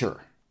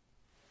culture.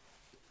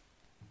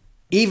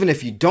 Even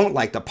if you don't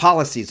like the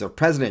policies of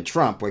President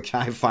Trump, which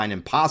I find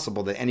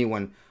impossible that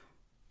anyone,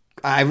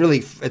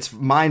 it's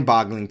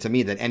mind-boggling to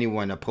me that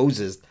anyone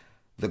opposes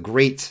the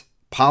great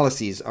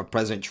policies of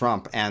President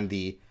Trump and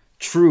the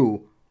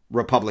true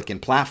Republican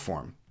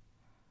platform.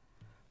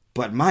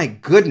 But my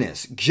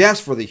goodness,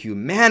 just for the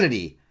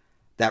humanity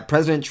that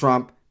President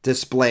Trump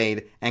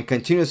displayed and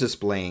continues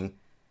displaying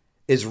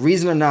is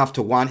reason enough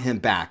to want him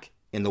back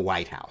in the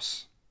White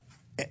House.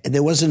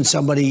 There wasn't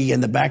somebody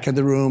in the back of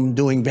the room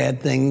doing bad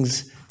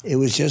things. It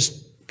was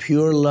just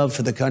pure love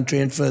for the country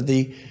and for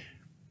the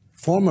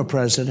former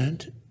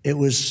president. It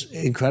was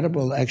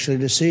incredible, actually,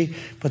 to see.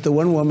 But the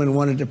one woman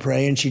wanted to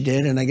pray, and she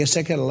did, and I guess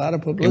that got a lot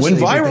of publicity.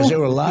 It went viral. Because there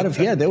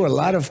were a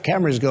lot of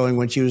cameras going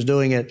when she was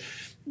doing it,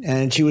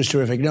 and she was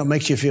terrific. No, it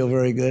makes you feel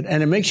very good.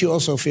 And it makes you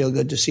also feel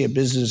good to see a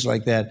business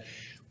like that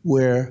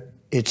where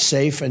it's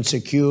safe and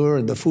secure,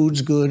 and the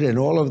food's good, and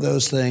all of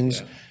those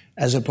things,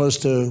 as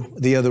opposed to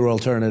the other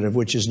alternative,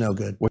 which is no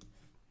good.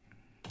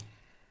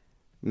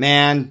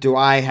 Man, do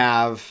I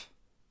have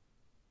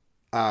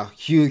a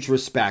huge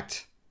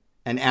respect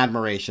and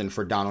admiration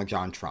for Donald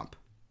John Trump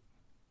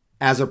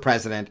as a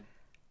president,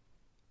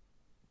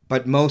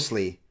 but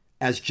mostly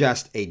as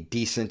just a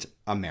decent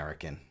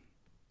American.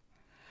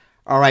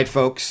 All right,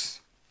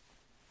 folks,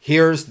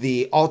 here's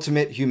the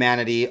ultimate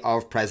humanity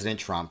of President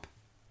Trump.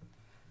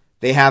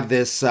 They have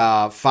this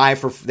 5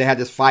 for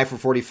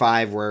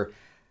 45 where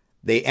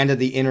they ended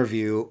the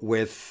interview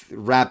with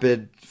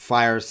rapid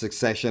fire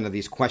succession of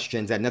these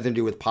questions that had nothing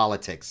to do with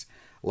politics.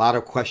 A lot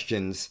of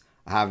questions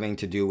having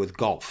to do with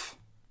golf.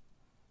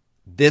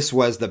 This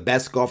was the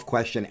best golf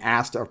question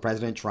asked of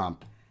President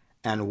Trump,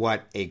 and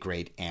what a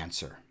great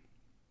answer.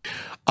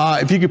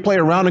 If you could play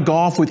a round of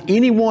golf with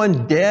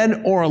anyone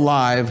dead or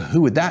alive,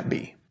 who would that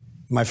be?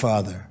 My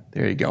father.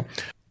 There you go.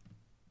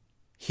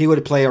 He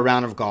would play a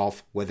round of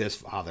golf with his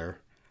father,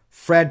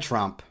 Fred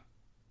Trump,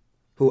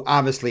 who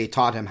obviously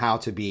taught him how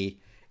to be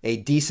a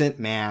decent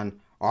man,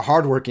 a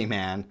hardworking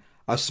man,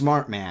 a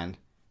smart man,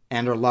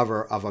 and a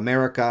lover of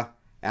America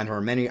and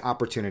her many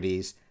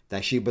opportunities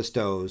that she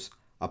bestows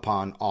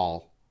upon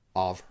all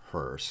of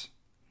hers.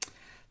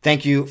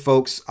 Thank you,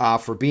 folks,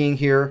 for being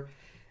here.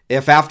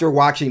 If after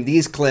watching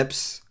these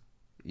clips,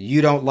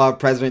 you don't love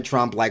President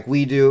Trump like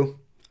we do,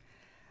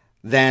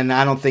 then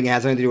I don't think it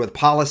has anything to do with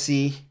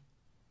policy.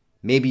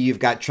 Maybe you've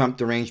got Trump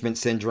derangement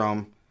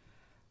syndrome.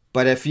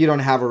 But if you don't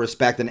have a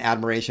respect and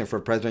admiration for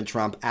President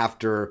Trump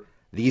after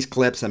these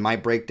clips and my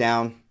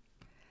breakdown,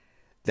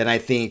 then I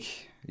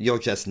think you'll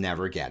just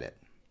never get it.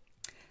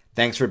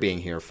 Thanks for being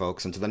here,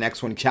 folks. Until the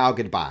next one, ciao,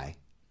 goodbye.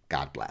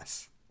 God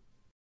bless.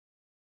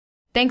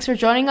 Thanks for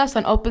joining us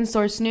on Open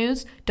Source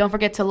News. Don't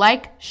forget to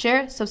like,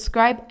 share,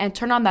 subscribe, and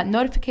turn on that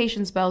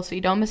notifications bell so you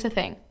don't miss a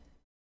thing.